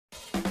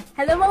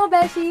Hello mga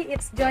beshi,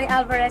 it's Joi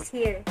Alvarez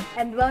here,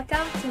 and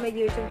welcome to my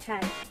YouTube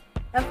channel.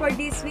 And for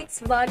this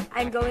week's vlog,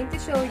 I'm going to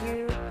show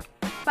you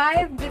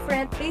 5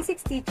 different basic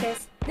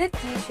stitches that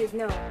you should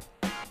know.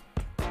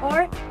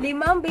 Or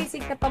 5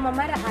 basic na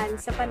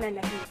pamamaraan sa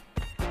pananahit.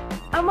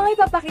 Ang mga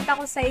ipapakita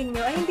ko sa inyo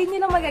ay hindi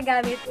nyo lang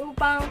magagamit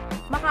upang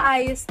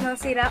makaayos ng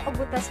sira o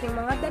butas ng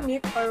mga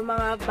damit or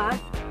mga bag,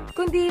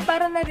 kundi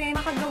para na rin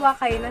makagawa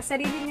kayo ng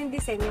sarili nyong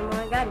disenyo ng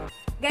mga gamit.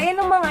 Gaya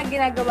ng mga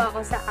ginagawa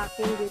ko sa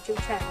aking YouTube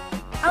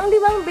channel. Ang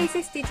 5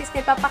 basic stitches na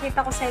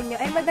ipapakita ko sa inyo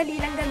ay madali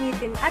lang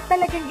gamitin at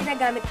talagang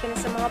ginagamit ko na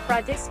sa mga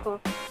projects ko,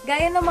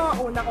 gaya ng mga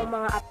una kong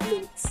mga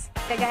uploads,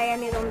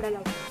 kagaya nitong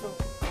dalawa ito.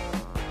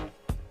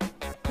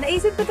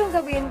 Naisip ko itong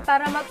gawin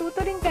para matuto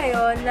rin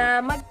kayo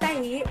na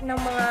magtahi ng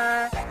mga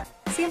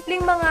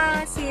simpleng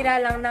mga sira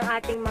lang ng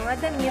ating mga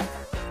damit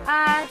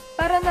at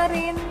para na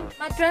rin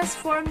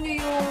ma-transform nyo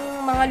yung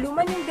mga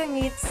luma nyong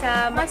gamit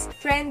sa mas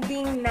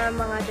trending na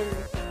mga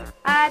damit.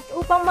 At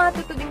upang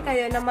matuto din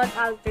kayo na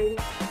mag-alter,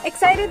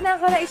 excited na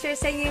ako na i-share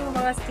sa inyo yung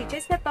mga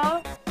stitches na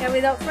to. Kaya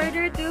without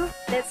further ado,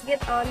 let's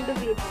get on the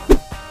video.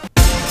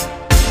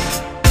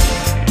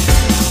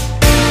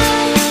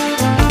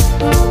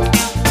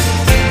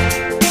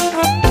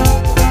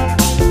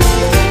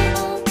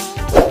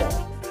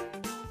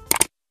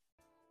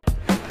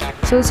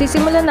 So,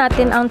 sisimulan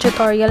natin ang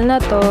tutorial na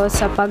to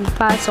sa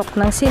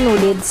pagpasok ng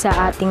sinulid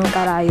sa ating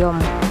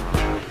karayom.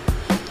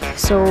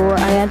 So,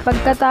 ayan,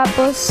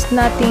 pagkatapos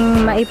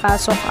nating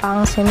maipasok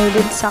ang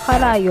sinulid sa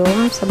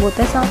karayom, sa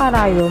butas ng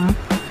karayom,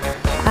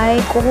 ay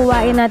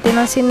kukuhain natin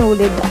ang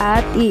sinulid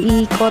at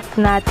iikot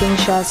natin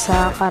siya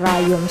sa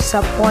karayom, sa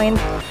point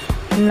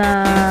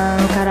ng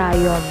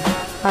karayom.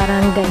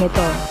 Parang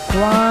ganito.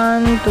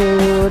 1,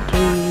 2,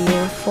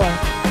 3,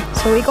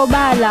 4. So, ikaw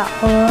bahala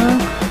kung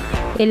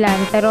ilan,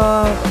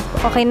 pero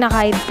okay na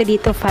kahit 3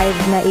 to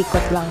 5 na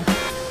ikot lang.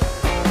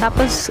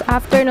 Tapos,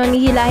 after nun,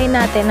 hihilahin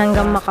natin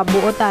hanggang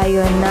makabuo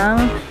tayo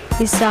ng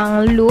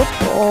isang loop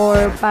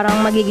or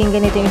parang magiging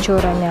ganito yung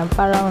tsura niya.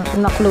 Parang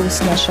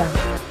na-close na siya.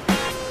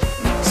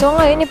 So,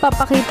 ngayon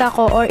ipapakita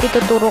ko or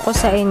ituturo ko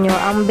sa inyo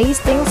ang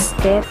basting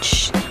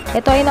stitch.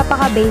 Ito ay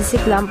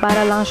napaka-basic lang,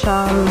 para lang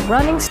siyang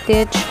running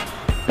stitch,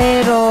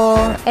 pero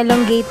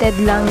elongated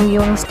lang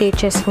yung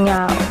stitches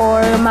niya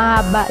or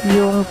mahaba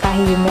yung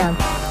tahi niya.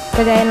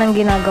 Kagaya ng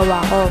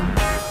ginagawa ko.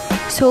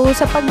 So,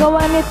 sa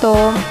paggawa nito,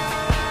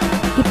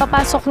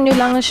 ipapasok nyo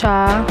lang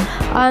siya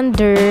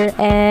under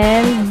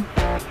and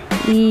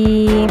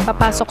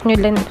ipapasok nyo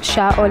lang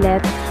siya ulit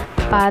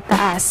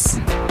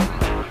pataas.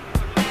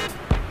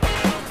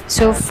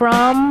 So,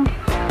 from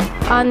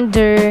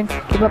under,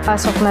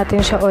 ipapasok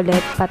natin siya ulit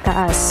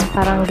pataas.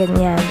 Parang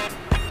ganyan.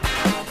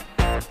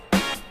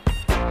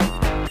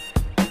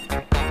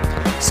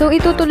 So,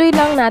 itutuloy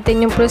lang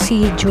natin yung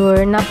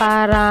procedure na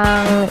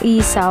parang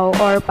isaw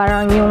or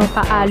parang yung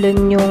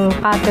paalon yung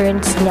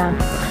patterns niya.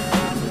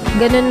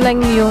 Ganun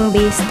lang yung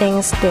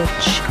basting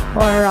stitch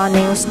or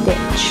running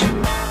stitch.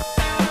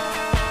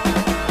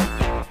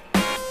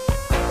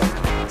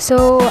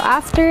 So,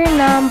 after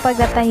ng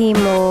pagtatahi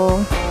mo,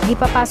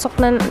 ipapasok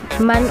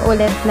naman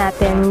ulit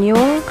natin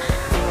yung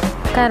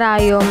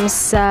karayom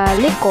sa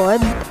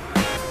likod.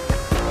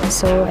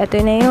 So, ito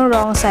na yung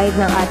wrong side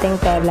ng ating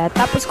tela.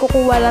 Tapos,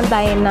 kukuha lang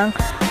tayo ng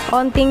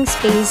konting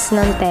space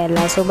ng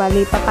tela. So,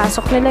 bali,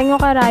 papasok na lang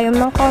yung karayom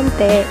ng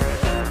konti.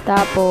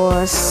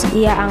 Tapos,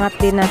 iaangat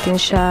din natin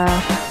siya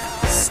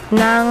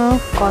ng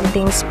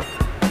konting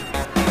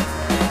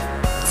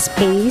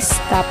space.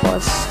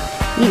 Tapos,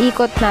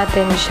 iikot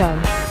natin siya.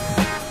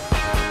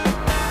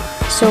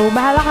 So,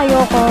 bahala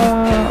kayo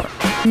kung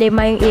 5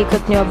 yung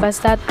ikot nyo.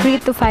 Basta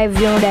 3 to 5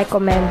 yung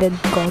recommended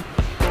ko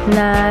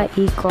na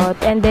ikot.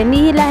 And then,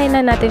 hihilahin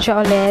na natin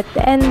siya ulit.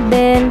 And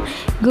then,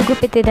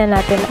 gugupitin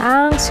na natin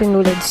ang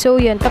sinulid. So,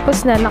 yun.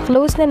 Tapos na.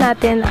 Na-close na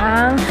natin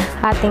ang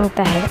ating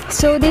tahi.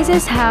 So, this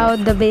is how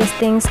the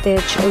basting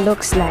stitch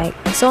looks like.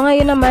 So,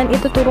 ngayon naman,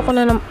 ituturo ko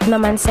na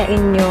naman sa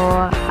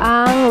inyo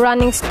ang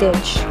running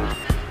stitch.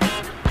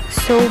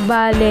 So,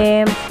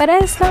 bale,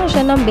 parehas lang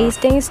siya ng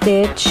basting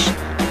stitch.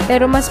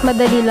 Pero mas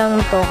madali lang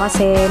to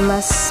kasi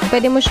mas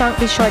pwede mo siyang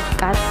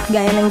i-shortcut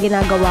gaya ng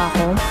ginagawa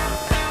ko.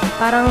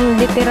 Parang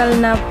literal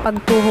na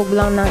pagtuhog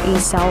lang ng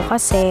isaw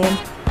kasi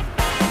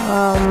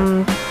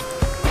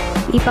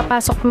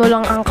ipapasok mo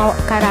lang ang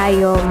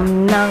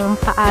karayom ng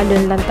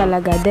paalon lang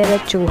talaga,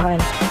 diretsuhan.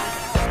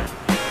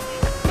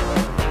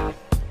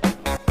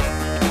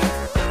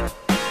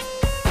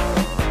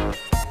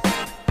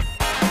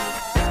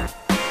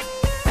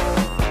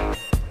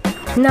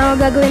 Now,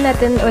 gagawin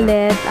natin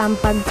ulit ang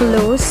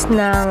pag-close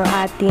ng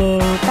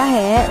ating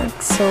tahe.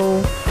 So,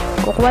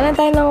 kukuha lang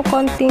tayo ng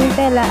konting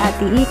tela at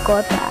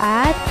iikot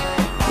at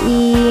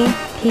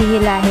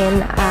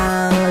ihihilahin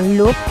ang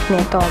loop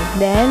nito.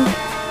 Then,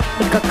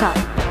 ika-cut.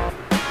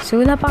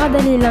 So,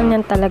 napakadali lang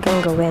yan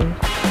talagang gawin.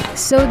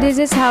 So, this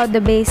is how the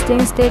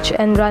basting stitch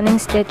and running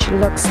stitch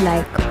looks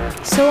like.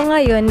 So,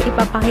 ngayon,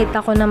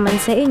 ipapakita ko naman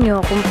sa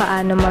inyo kung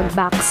paano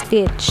mag-back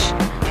stitch.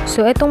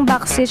 So, itong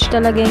backstitch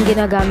talaga yung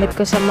ginagamit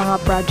ko sa mga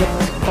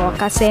projects ko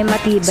kasi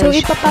matibay siya. So,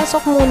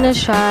 ipapasok muna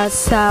siya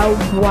sa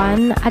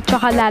 1 at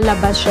saka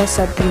lalabas siya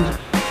sa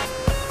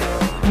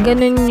 3.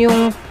 Ganun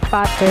yung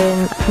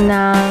pattern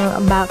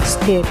ng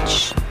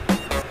backstitch.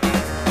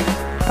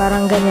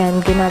 Parang ganyan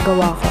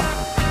ginagawa ko.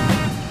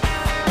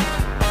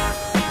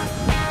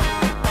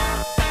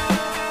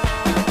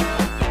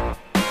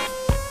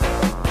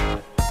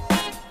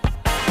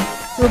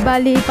 So,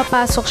 bali,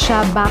 ipapasok siya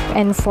back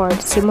and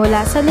forth.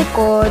 Simula sa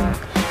likod,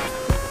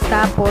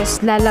 tapos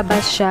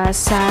lalabas siya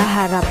sa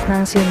harap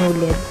ng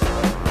sinulid.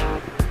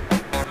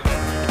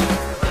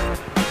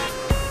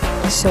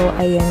 So,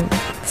 ayun.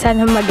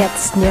 Sana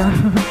magets nyo.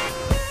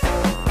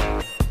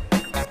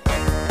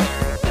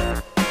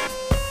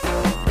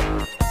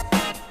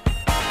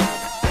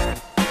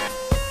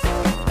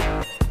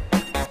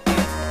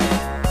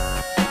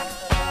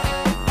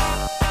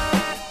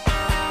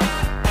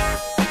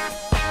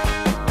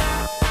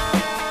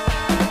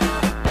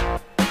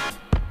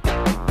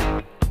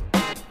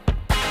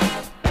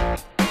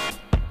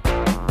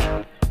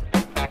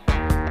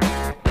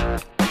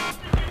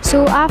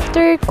 So,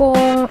 after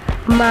kong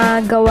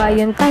magawa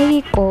yung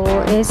tahi ko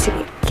is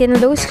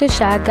kinlose ko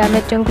siya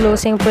gamit yung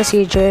closing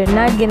procedure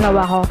na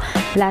ginawa ko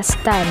last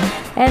time.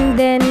 And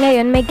then,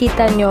 ngayon may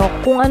kita nyo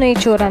kung ano yung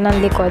tsura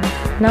ng likod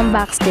ng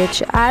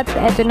backstitch at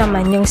eto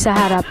naman yung sa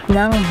harap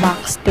ng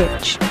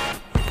backstitch.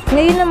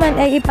 Ngayon naman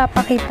ay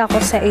ipapakita ko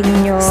sa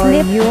inyo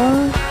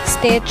yung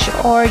stitch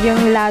or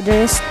yung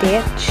ladder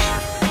stitch.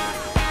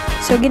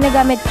 So,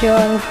 ginagamit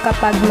yun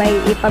kapag may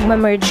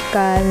ipagmamerge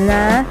ka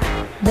na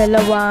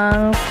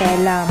dalawang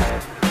tela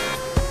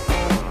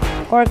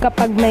or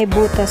kapag may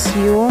butas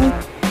yung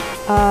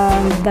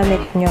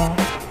damit nyo.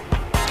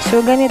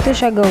 So, ganito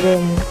siya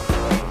gawin.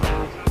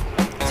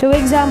 So,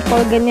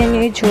 example, ganyan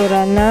yung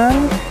itsura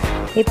ng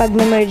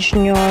ipag-merge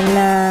nyo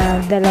na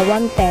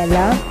dalawang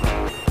tela.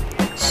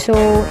 So,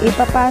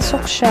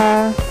 ipapasok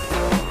siya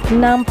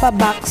ng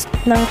pa-box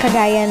ng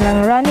kagaya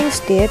ng running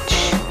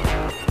stitch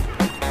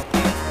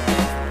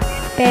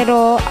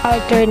pero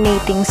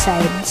alternating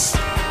sides.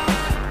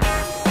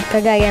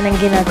 Kagaya ng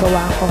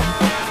ginagawa ko.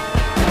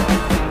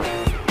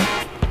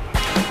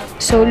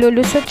 So,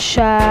 lulusot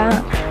siya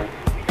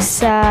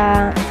sa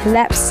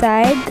left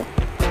side.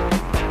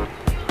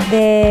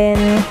 Then,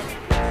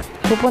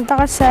 pupunta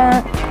ka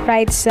sa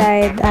right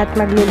side at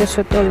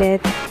maglulusot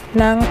ulit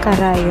ng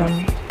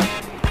karayom.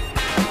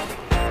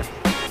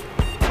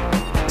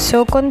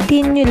 So,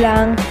 continue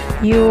lang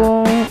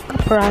yung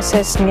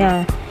process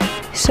niya.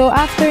 So,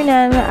 after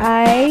nan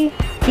ay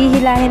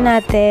hihilahin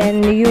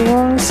natin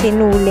yung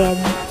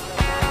sinulid.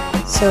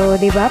 So,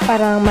 di ba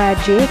parang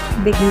magic,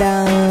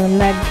 biglang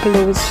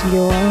nag-close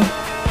yung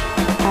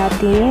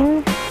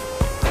ating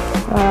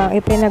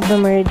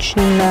ipinag-merge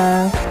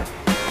na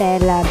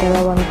tela,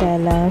 dalawang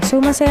tela. So,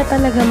 masaya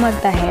talaga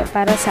magtahi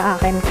para sa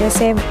akin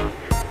kasi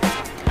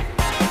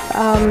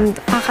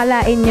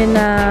akalain nyo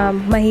na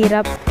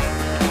mahirap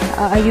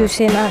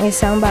ayusin ang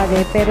isang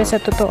bagay pero sa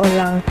totoo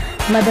lang,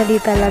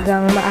 madali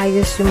talagang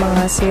maayos yung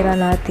mga sira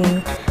nating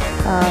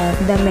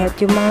damit,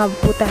 yung mga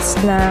butas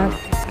na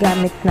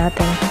gamit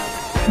natin.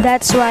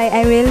 That's why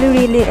I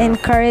really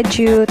encourage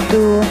you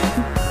to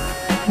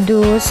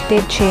do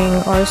stitching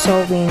or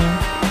sewing.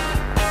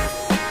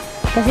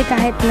 Kasi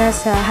kahit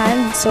nasa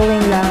hand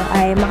sewing lang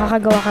ay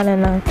makakagawa ka na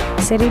ng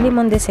sarili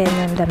mong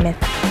disenyo ng damit.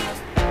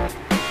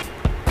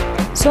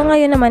 So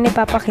ngayon naman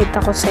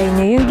ipapakita ko sa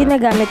inyo yung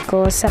ginagamit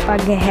ko sa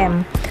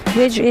pag-hem,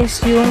 which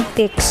is yung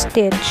pick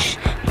stitch.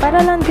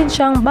 Para lang din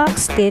siyang back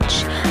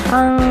stitch,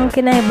 ang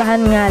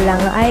kinaibahan nga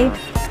lang ay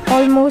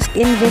almost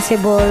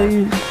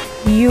invisible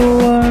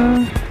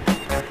yung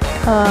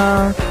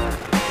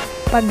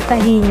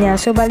pagtahi niya.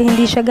 So, bali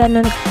hindi siya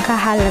ganun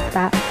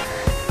kahalata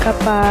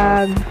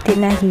kapag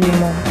tinahi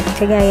mo.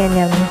 Kagaya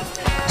niyan.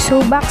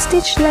 So,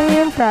 backstitch lang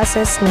yung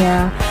process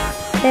niya.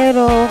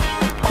 Pero,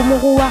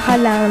 kumukuha ka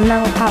lang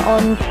ng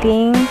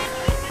kaunting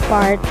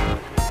part.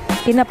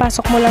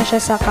 Pinapasok mo lang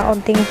siya sa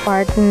kaunting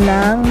part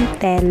ng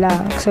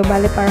tela. So,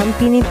 bali parang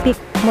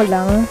pinipik mo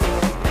lang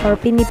or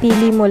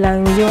pinipili mo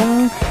lang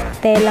yung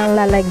telang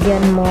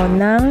lalagyan mo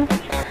ng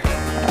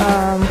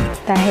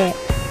tahi.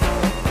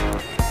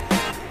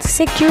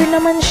 Secure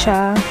naman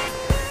siya.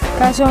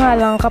 Kaso nga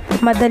lang,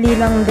 madali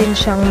lang din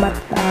siyang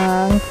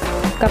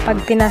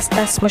kapag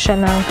tinastas mo siya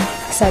ng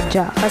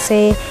sadya.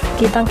 Kasi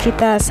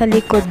kitang-kita sa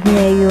likod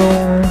niya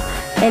yung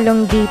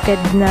elongated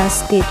na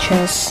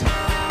stitches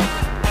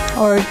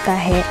or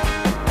tahi.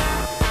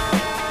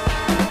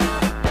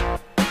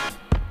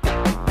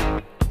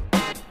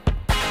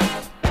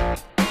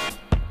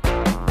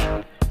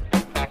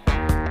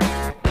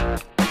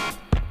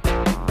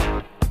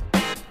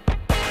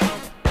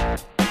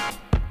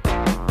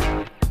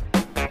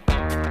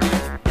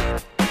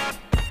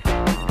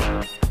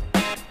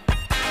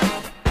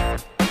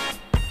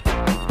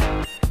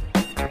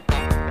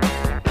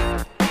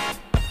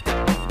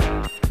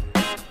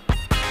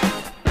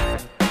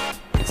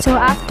 So,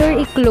 after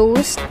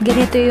i-close,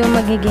 ganito yung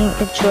magiging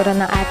itsura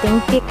ng ating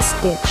pick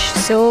stitch.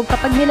 So,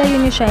 kapag nilayo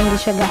nyo siya, hindi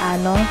siya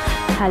gaano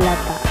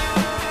halata.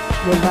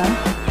 diba?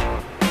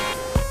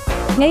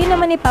 Ngayon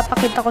naman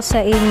ipapakita ko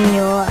sa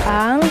inyo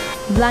ang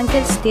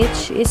blanket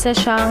stitch. Isa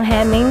siyang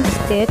hemming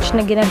stitch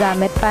na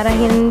ginagamit para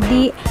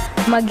hindi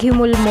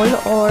maghimulmul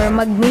or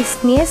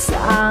magnisnis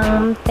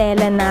ang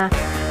tela na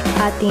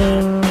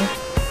ating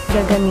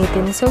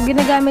gagamitin. So,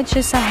 ginagamit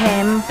siya sa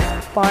hem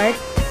part.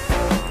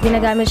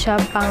 Ginagamit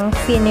siya pang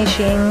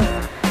finishing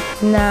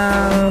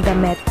ng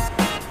damit.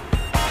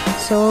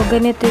 So,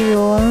 ganito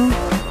yung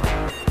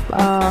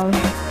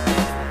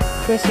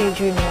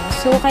procedure niya.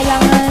 So,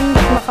 kailangan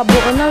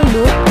makabuo ng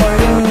loop or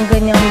yung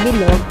ganyang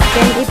bilog.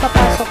 Then,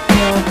 ipapasok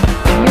nyo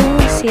yung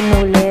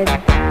sinulid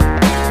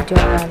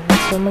dyan.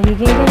 So,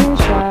 magiging ganyan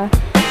siya.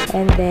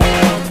 And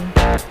then,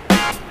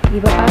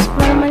 ipapasok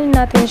na naman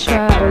natin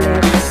siya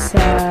ulit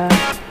sa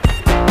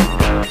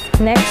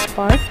next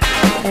part.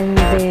 And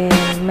then,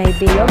 may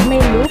bilog, may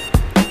loop.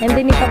 And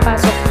then,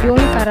 ipapasok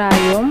yung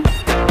karayom.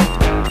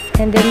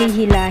 And then,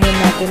 hihilahin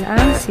natin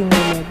ang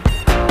sinulid.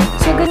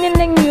 So, ganyan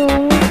lang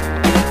yung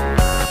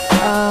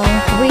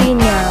way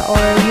niya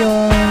or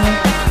yung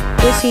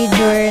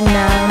procedure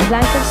ng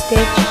blanket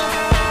stitch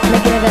na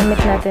ginagamit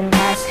natin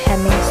as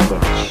hemming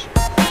stitch.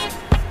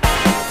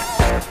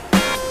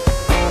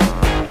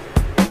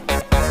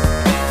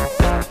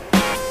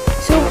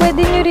 So,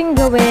 pwede nyo rin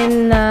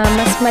gawin na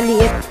mas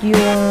maliit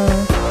yung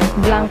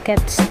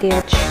blanket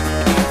stitch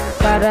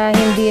para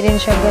hindi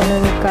rin siya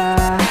ganun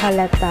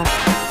kahalata.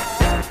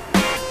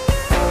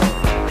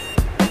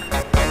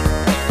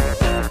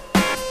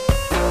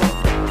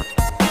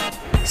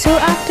 So,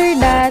 after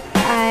that,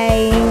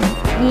 ay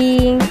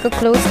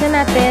i-close na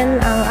natin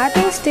ang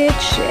ating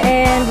stitch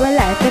and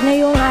wala, ito na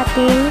yung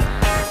ating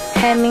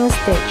hemming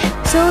stitch.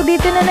 So,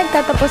 dito na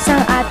nagtatapos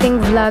ang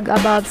ating vlog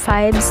about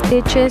 5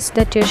 stitches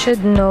that you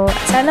should know.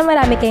 Sana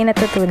marami kayong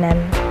natutunan.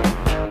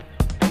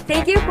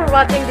 Thank you for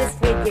watching this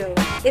video.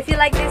 If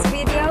you like this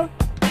video,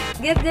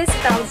 give this a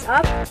thumbs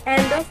up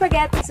and don't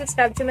forget to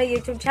subscribe to my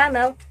YouTube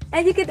channel,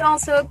 and you could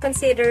also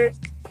consider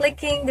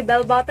clicking the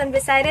bell button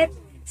beside it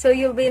so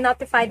you'll be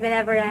notified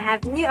whenever I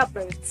have new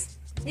uploads.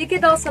 You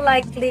could also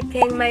like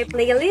clicking my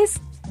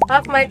playlist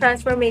of my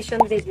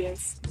transformation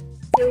videos.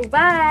 So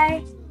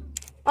bye!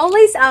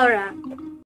 Always Aura!